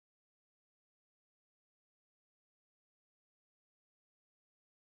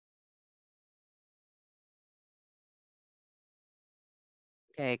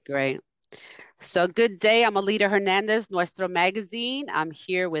Okay, great. So good day. I'm Alida Hernandez, Nuestro Magazine. I'm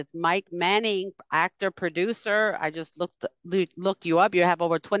here with Mike Manning, actor, producer. I just looked you up. You have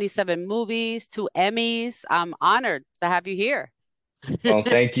over 27 movies, two Emmys. I'm honored to have you here. Well,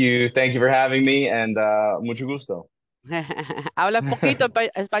 thank you for having me, and mucho gusto. Habla poquito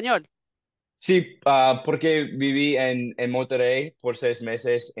español. Sí, porque viví en Monterrey por 6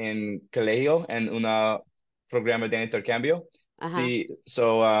 meses en colegio en un programa de intercambio. Ajá. Sí,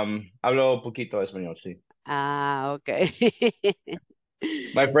 so hablo poquito español, sí. Ah, okay.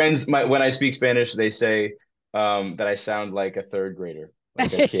 My friends, when I speak Spanish, they say that I sound like a third grader,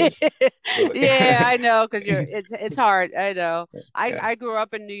 like a kid. Yeah, I know because it's hard. I know. I Yeah. I grew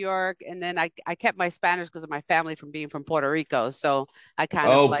up in New York and then I kept my Spanish because of my family from being from Puerto Rico. So I kind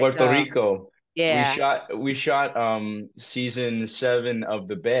of Oh, like Puerto Rico. yeah. We shot season 7 of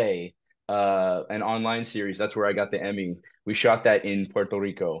The Bay, an online series. That's where I got the Emmy. We shot that in Puerto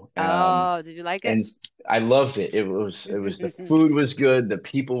Rico. Oh, did you like it? And I loved it. It was the food was good, the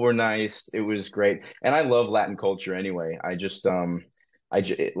people were nice, it was great. And I love Latin culture anyway. I've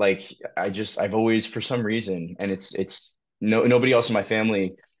always for some reason, and it's no nobody else in my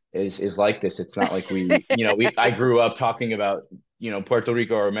family is like this. It's not like we I grew up talking about Puerto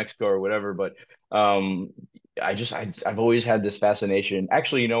Rico or Mexico or whatever, but um I've always had this fascination.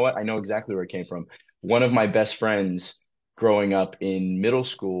 Actually, you know what? I know exactly where it came from. One of my best friends growing up in middle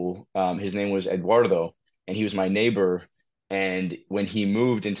school, his name was Eduardo, and he was my neighbor. And when he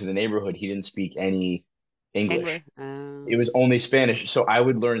moved into the neighborhood, he didn't speak any English. English. It was only Spanish. So I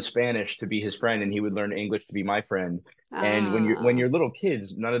would learn Spanish to be his friend, and he would learn English to be my friend. And when you're Oh, little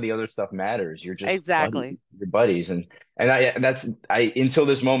kids, none of the other stuff matters. You're just exactly. you're buddies. And I until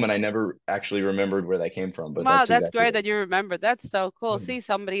this moment, I never actually remembered where that came from, but Wow, that's that's exactly great what that you remember. That's so cool. it See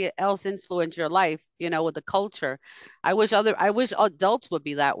somebody else influence your life, with the culture. I wish adults would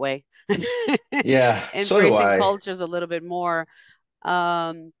be that way. Yeah, so do Embracing I. cultures a little bit more.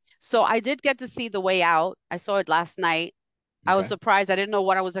 So I did get to see The Way Out. I saw it last night. I was Okay. surprised. I didn't know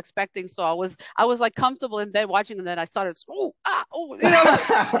what I was expecting. So I was like comfortable in bed watching, and then I started, like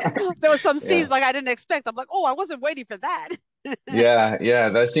there was some Yeah. scenes like I didn't expect. I'm like, oh, I wasn't waiting for that. Yeah,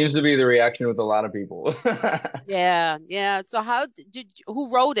 that seems to be the reaction with a lot of people. Yeah, yeah. So who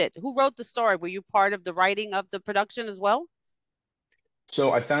wrote it? Who wrote the story? Were you part of the writing of the production as well?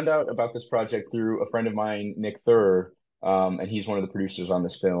 So I found out about this project through a friend of mine, Nick Thurr, and he's one of the producers on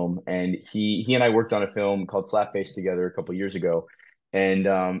this film. And he and I worked on a film called Slapface together a couple years ago,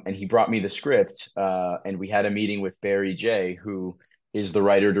 and he brought me the script, and we had a meeting with Barry J, who is the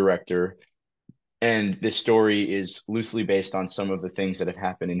writer director, and this story is loosely based on some of the things that have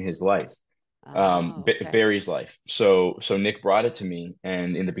happened in his life. Oh, okay. Barry's life. So Nick brought it to me,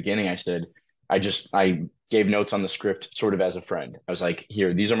 and in the beginning, I said, I gave notes on the script sort of as a friend. I was like,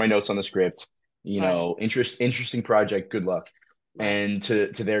 here, these are my notes on the script. Right, Interesting project. Good luck. right. And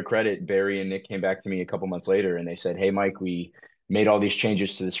to their credit, Barry and Nick came back to me a couple months later, and they said, hey, Mike, we made all these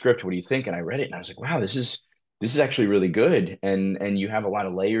changes to the script. What do you think? And I read it, and I was like, wow, this is actually really good, and you have a lot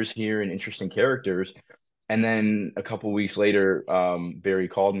of layers here and interesting characters. And then a couple weeks later, Barry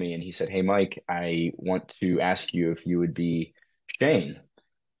called me and he said, "Hey, Mike, I want to ask you if you would be Shane."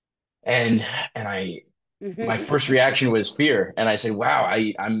 And and I my first reaction was fear, and I said, "Wow,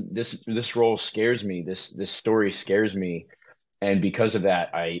 I'm this role scares me. This story scares me." And because of that,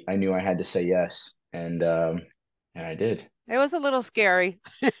 I knew I had to say yes, and I did. It was a little scary.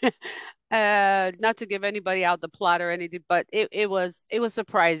 Not to give anybody out the plot or anything, but it was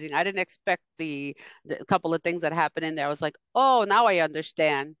surprising. I didn't expect the couple of things that happened in there. I was like, oh, now I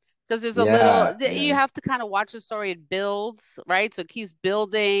understand. Because there's a little, Yeah, you yeah. have to kind of watch the story. It builds, right? So it keeps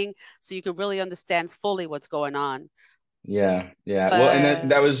building, so you can really understand fully what's going on. Yeah. Well, and that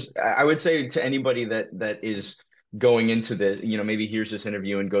But was I would say to anybody that is going into the, maybe hears this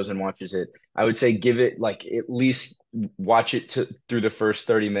interview and goes and watches it, I would say give it like at least watch it through the first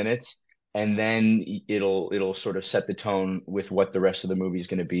 30 minutes, and then it'll sort of set the tone with what the rest of the movie is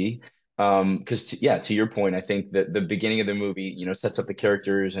going to be. Because yeah, to your point, I think that the beginning of the movie, sets up the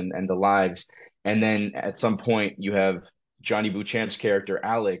characters and the lives, and then at some point you have Jonny Beauchamp's character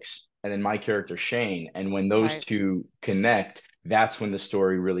Alex, and then my character Shane. And when those right, two connect, that's when the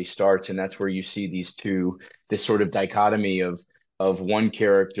story really starts, and that's where you see this sort of dichotomy of one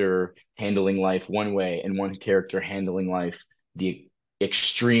character handling life one way and one character handling life the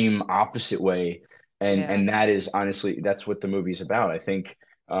extreme opposite way. And yeah, and that is honestly that's what the movie's about. I think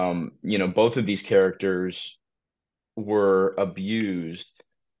both of these characters were abused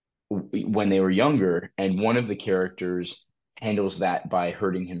when they were younger, and one of the characters handles that by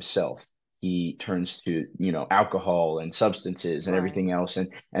hurting himself. he turns to, alcohol and substances and Right. everything else, and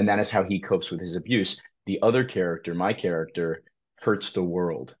that is how he copes with his abuse. The other character, my character, hurts the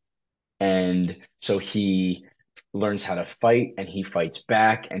world. And so he learns how to fight, and he fights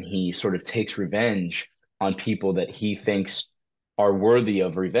back, and he sort of takes revenge on people that he thinks are worthy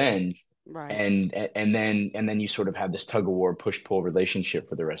of revenge. Right. And then you sort of have this tug of war, push pull relationship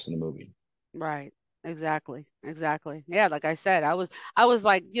for the rest of the movie. Right. Exactly. Exactly. Yeah, like I said, I was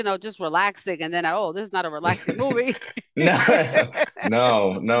like, just relaxing and then oh, this is not a relaxing movie. No,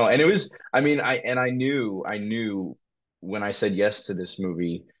 no, no. And it was, I mean, I knew when I said yes to this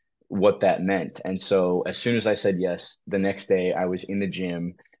movie what that meant. And so as soon as I said yes, the next day I was in the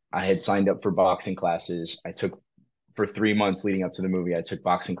gym. I had signed up for boxing classes. I took for 3 months leading up to the movie, I took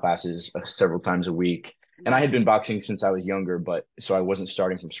boxing classes several times a week. And I had Wow. been boxing since I was younger, but so I wasn't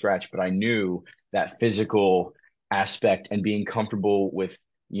starting from scratch, but I knew that physical aspect and being comfortable with,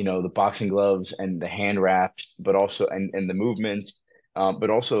 the boxing gloves and the hand wraps, but also and the movements, but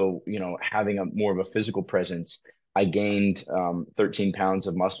also, having a more of a physical presence. I gained 13 pounds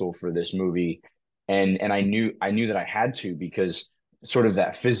of muscle for this movie, and I knew that I had to, because sort of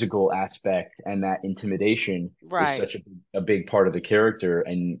that physical aspect and that intimidation is Right. such a big part of the character.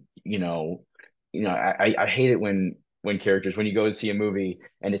 And I hate it when characters, when you go and see a movie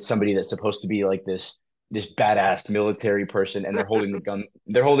and it's somebody that's supposed to be like this badass military person, and they're holding the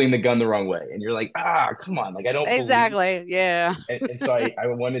gun the wrong way, and you're like, come on, like I don't believe. Exactly. Yeah. And so I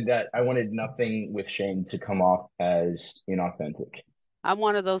wanted nothing with Shane to come off as inauthentic. I'm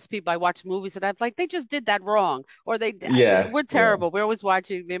one of those people. I watch movies and I'm like, they just did that wrong, or Yeah, we're yeah, terrible. We're always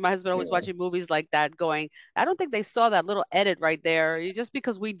watching. Me and my husband are always yeah, watching movies like that, going, I don't think they saw that little edit right there. Just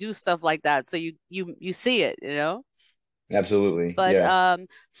because we do stuff like that, so you see it. absolutely, But yeah.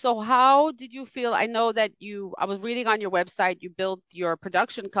 so how did you feel? I know that I was reading on your website, you built your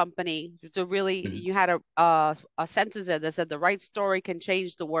production company to really, Mhm. you had a sentence there that said the right story can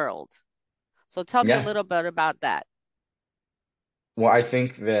change the world. So tell me a Yeah. little bit about that. Well, I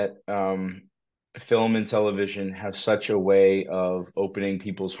think that film and television have such a way of opening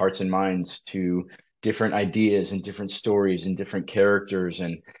people's hearts and minds to different ideas and different stories and different characters,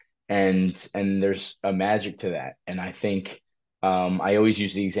 and there's a magic to that. And I think I always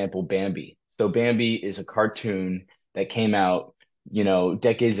use the example Bambi. So Bambi is a cartoon that came out,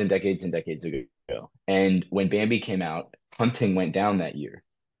 decades and decades and decades ago. And when Bambi came out, hunting went down that year.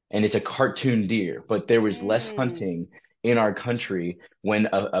 And it's a cartoon deer, but there was less Mm, hunting in our country when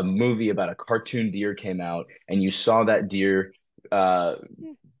a movie about a cartoon deer came out, and you saw that deer uh,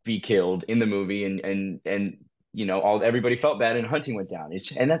 be killed in the movie, and all everybody felt bad, and hunting went down.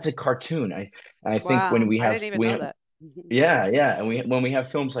 And that's a cartoon. I think when wow, we I have didn't even we know have, that. yeah, yeah, and when we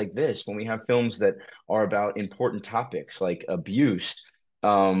have films like this, when we have films that are about important topics like abuse,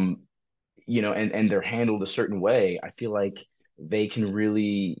 um, and they're handled a certain way, I feel like they can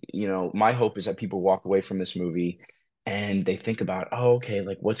really, my hope is that people walk away from this movie and they think about, oh, okay,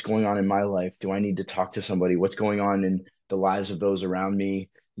 like what's going on in my life? Do I need to talk to somebody? What's going on in the lives of those around me?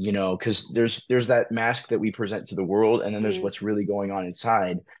 Because there's that mask that we present to the world, and then there's Mm, what's really going on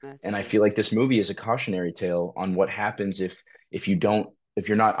inside. that's And I true. feel like this movie is a cautionary tale on what happens if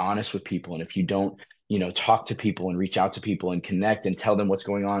you're not honest with people, and if you don't, talk to people and reach out to people and connect and tell them what's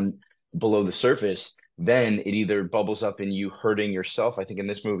going on below the surface. Then it either bubbles up in you hurting yourself. I think in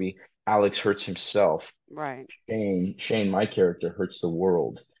this movie, Alex hurts himself. Right, Shane, my character, hurts the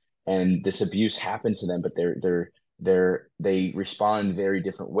world, and this abuse happened to them, but they respond very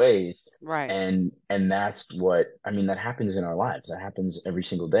different ways, right. and that's what I mean. That happens in our lives. That happens every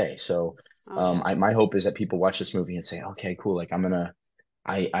single day. So, Oh yeah. my hope is that people watch this movie and say, okay, cool. Like I'm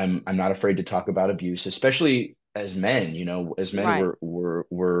not afraid to talk about abuse, especially as men. As men, Right.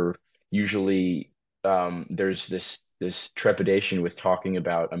 we're usually there's this trepidation with talking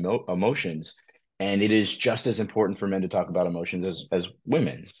about emotions, and it is just as important for men to talk about emotions as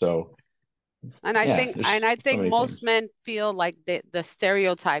women. So And I yeah, think and there's I so think many most things. men feel like the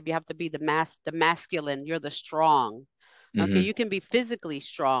stereotype, you have to be the masculine, you're the strong. Okay, Hmm. you can be physically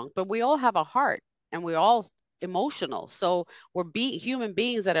strong, but we all have a heart and we're all emotional. So we're human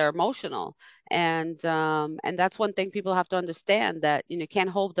beings that are emotional. And that's one thing people have to understand, that you can't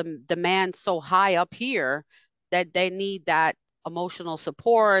hold the man so high up here that they need that emotional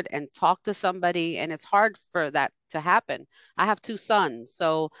support and talk to somebody, and it's hard for that to happen. I have two sons,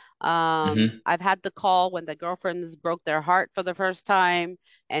 so Hmm. I've had the call when the girlfriends broke their heart for the first time,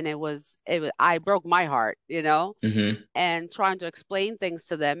 and it was I broke my heart, Hmm. and trying to explain things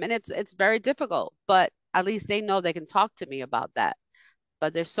to them, and it's very difficult, but at least they know they can talk to me about that.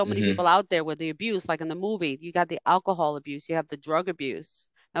 But there's so many Hmm. people out there with the abuse, like in the movie, you got the alcohol abuse, you have the drug abuse,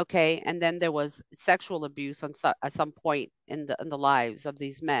 Okay, and then there was sexual abuse at some point in the lives of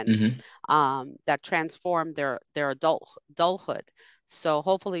these men, Hmm. that transformed their adulthood. So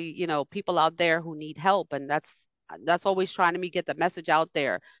hopefully, people out there who need help, and that's always trying to me get the message out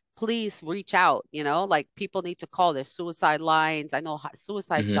there. Please reach out, like people need to call their suicide lines. I know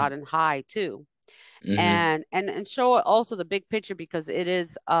suicide's Hmm. gotten high too, Hmm. and show also the big picture, because it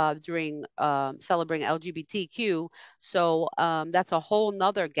is during celebrating LGBTQ. So that's a whole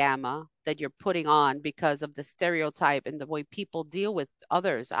nother gamma that you're putting on because of the stereotype and the way people deal with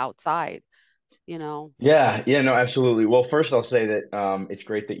others outside, you know. Yeah, yeah, no, absolutely. Well, first I'll say that it's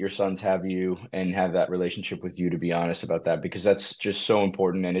great that your sons have you and have that relationship with you, to be honest about that, because that's just so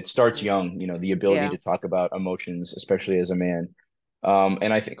important. And it starts Mm. young, the ability Yeah, to talk about emotions, especially as a man.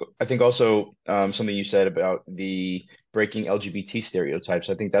 And I think also something you said about the breaking LGBT stereotypes,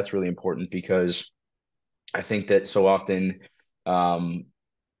 I think that's really important because I think that so often um,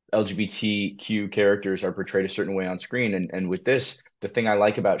 LGBTQ characters are portrayed a certain way on screen. And with this, the thing I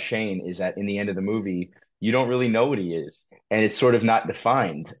like about Shane is that in the end of the movie, you don't really know what he is. And it's sort of not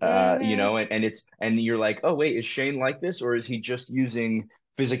defined, mm-hmm. and you're like, oh, wait, is Shane like this? Or is he just using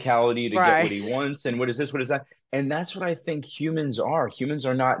physicality to get Right. what he wants? And what is this? What is that? And that's what I think humans are. Humans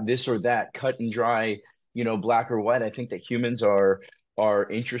are not this or that, cut and dry, black or white. I think that humans are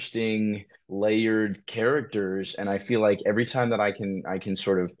interesting layered characters, and I feel like every time that I can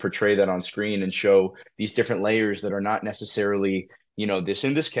sort of portray that on screen and show these different layers that are not necessarily this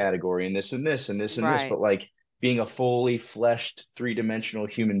in this category and this and this and this and this, Right. but like being a fully fleshed three-dimensional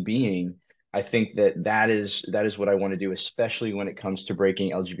human being. I think that is what I want to do, especially when it comes to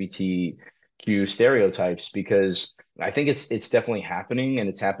breaking LGBTQ stereotypes, because I think it's definitely happening, and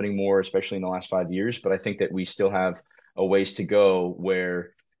it's happening more, especially in the last 5 years. But I think that we still have a ways to go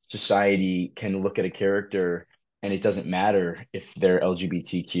where society can look at a character and it doesn't matter if they're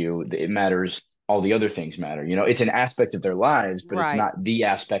LGBTQ. It matters, all the other things matter. It's an aspect of their lives, but it's Right. not the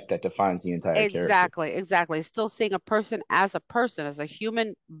aspect that defines the entire character. Exactly, exactly. Still seeing a person, as a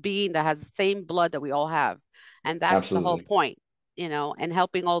human being that has the same blood that we all have. And that's the whole Absolutely. point, and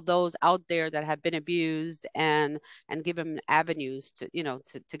helping all those out there that have been abused, and give them avenues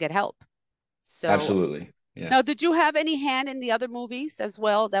to get help. So Absolutely. Yeah. now, did you have any hand in the other movies as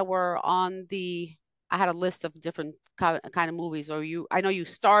well that were on the? I had a list of different kind of movies, or I know you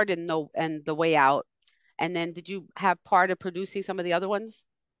starred in No and The Way Out, and then did you have part of producing some of the other ones?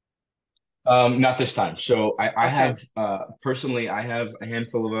 Not this time. So I Okay. have personally, I have a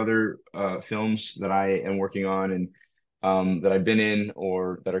handful of other films that I am working on, and that I've been in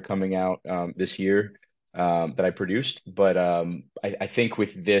or that are coming out this year, that I produced. But I think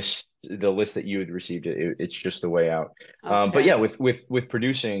with this, the list that you had received, it's just the way out. But yeah, Okay. with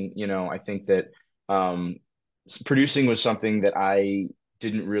producing, I think that um, producing was something that I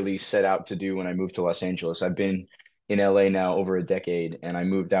didn't really set out to do when I moved to Los Angeles. I've been in LA now over a decade, and I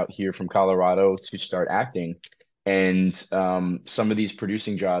moved out here from Colorado to start acting. And some of these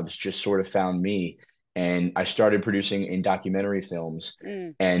producing jobs just sort of found me, and I started producing in documentary films.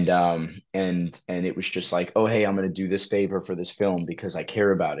 Mm. And it was just like, oh, hey, I'm going to do this favor for this film because I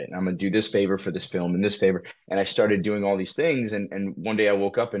care about it, and I'm going to do this favor for this film and this favor. And I started doing all these things, and one day I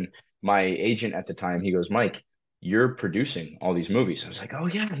woke up, and my agent at the time, he goes, Mike, you're producing all these movies. I was like, oh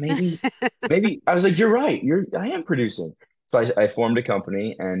yeah, maybe I was like, you're right. I am producing. So I formed a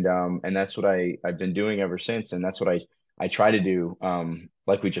company, and that's what I've been doing ever since. And that's what I try to do.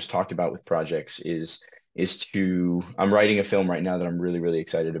 Like we just talked about with projects is to I'm writing a film right now that I'm really, really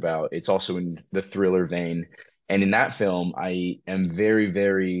excited about. It's also in the thriller vein. And in that film, I am very,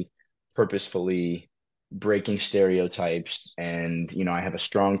 very purposefully breaking stereotypes. And, I have a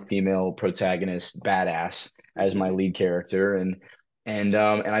strong female protagonist, badass, as my Hmm. lead character. And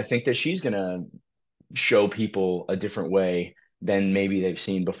I think that she's gonna show people a different way than maybe they've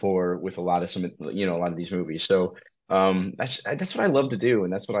seen before with a lot of these movies. So that's what I love to do,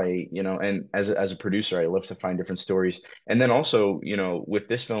 and that's what and as a producer, I love to find different stories. And then also, with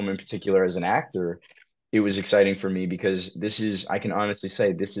this film in particular, as an actor, it was exciting for me because I can honestly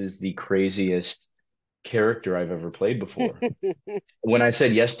say this is the craziest character I've ever played before. When I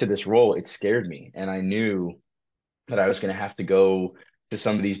said yes to this role, it scared me, and I knew that I was going to have to go to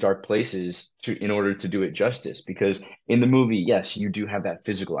some of these dark places in order to do it justice. Because in the movie, yes, you do have that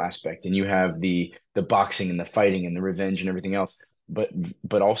physical aspect, and you have the boxing and the fighting and the revenge and everything else.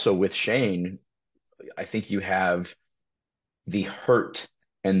 But also with Shane, I think you have the hurt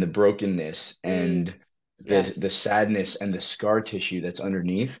and the brokenness Mm. and the Yes. sadness and the scar tissue that's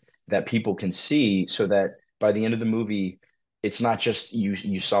underneath that people can see, so that by the end of the movie, it's not just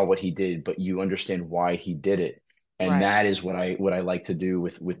you saw what he did, but you understand why he did it. And Right. that is what I like to do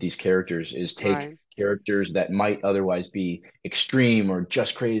with these characters is take Right. characters that might otherwise be extreme or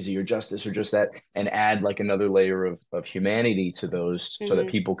just crazy or just this or just that and add like another layer of humanity to those so that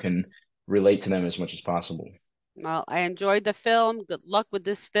Hmm. people can relate to them as much as possible. Well, I enjoyed the film. Good luck with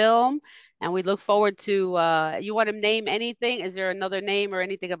this film. And we look forward to you want to name anything? Is there another name or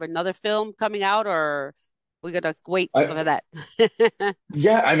anything of another film coming out, or we're gonna wait I, for that?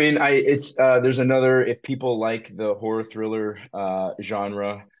 yeah, I mean, I it's there's another if people like the horror thriller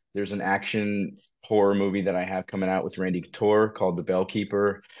genre, there's an action horror movie that I have coming out with Randy Couture called The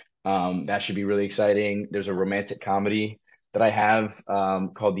Bellkeeper. That should be really exciting. There's a romantic comedy that I have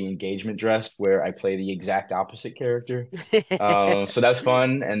called The Engagement Dress where I play the exact opposite character. So that's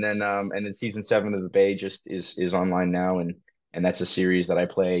fun. And then season 7 of The Bay just is online now, and that's a series that I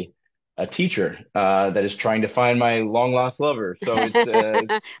play a teacher that is trying to find my long lost lover. So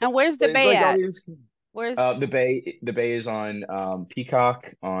And where's the it's Bay like all at? these. Where's The Bay is on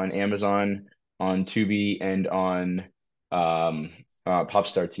Peacock, on Amazon, on Tubi, and on um,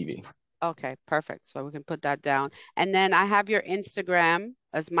 Popstar TV. Okay, perfect. So we can put that down. And then I have your Instagram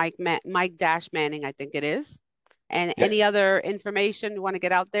as Mike Dash Manning, I think it is. And Yeah, any other information you want to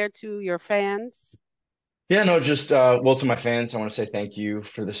get out there to your fans? yeah, no, just well, to my fans, I want to say thank you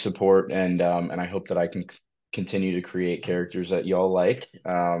for the support, and I hope that I can continue to create characters that y'all like.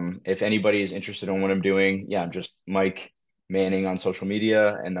 If anybody is interested in what I'm doing, yeah, I'm just Mike Manning on social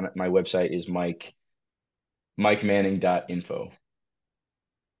media, and then my website is mikemanning.info.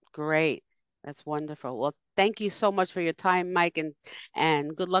 Great. That's wonderful. Well, thank you so much for your time, Mike,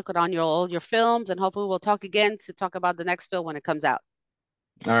 and good luck with on your all your films. And hopefully we'll talk again to talk about the next film when it comes out.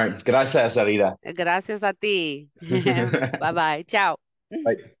 All right, gracias, Alida. Gracias a ti. Bye bye. Ciao.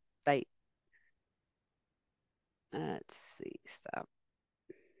 Bye. Bye. Let's see. Stop.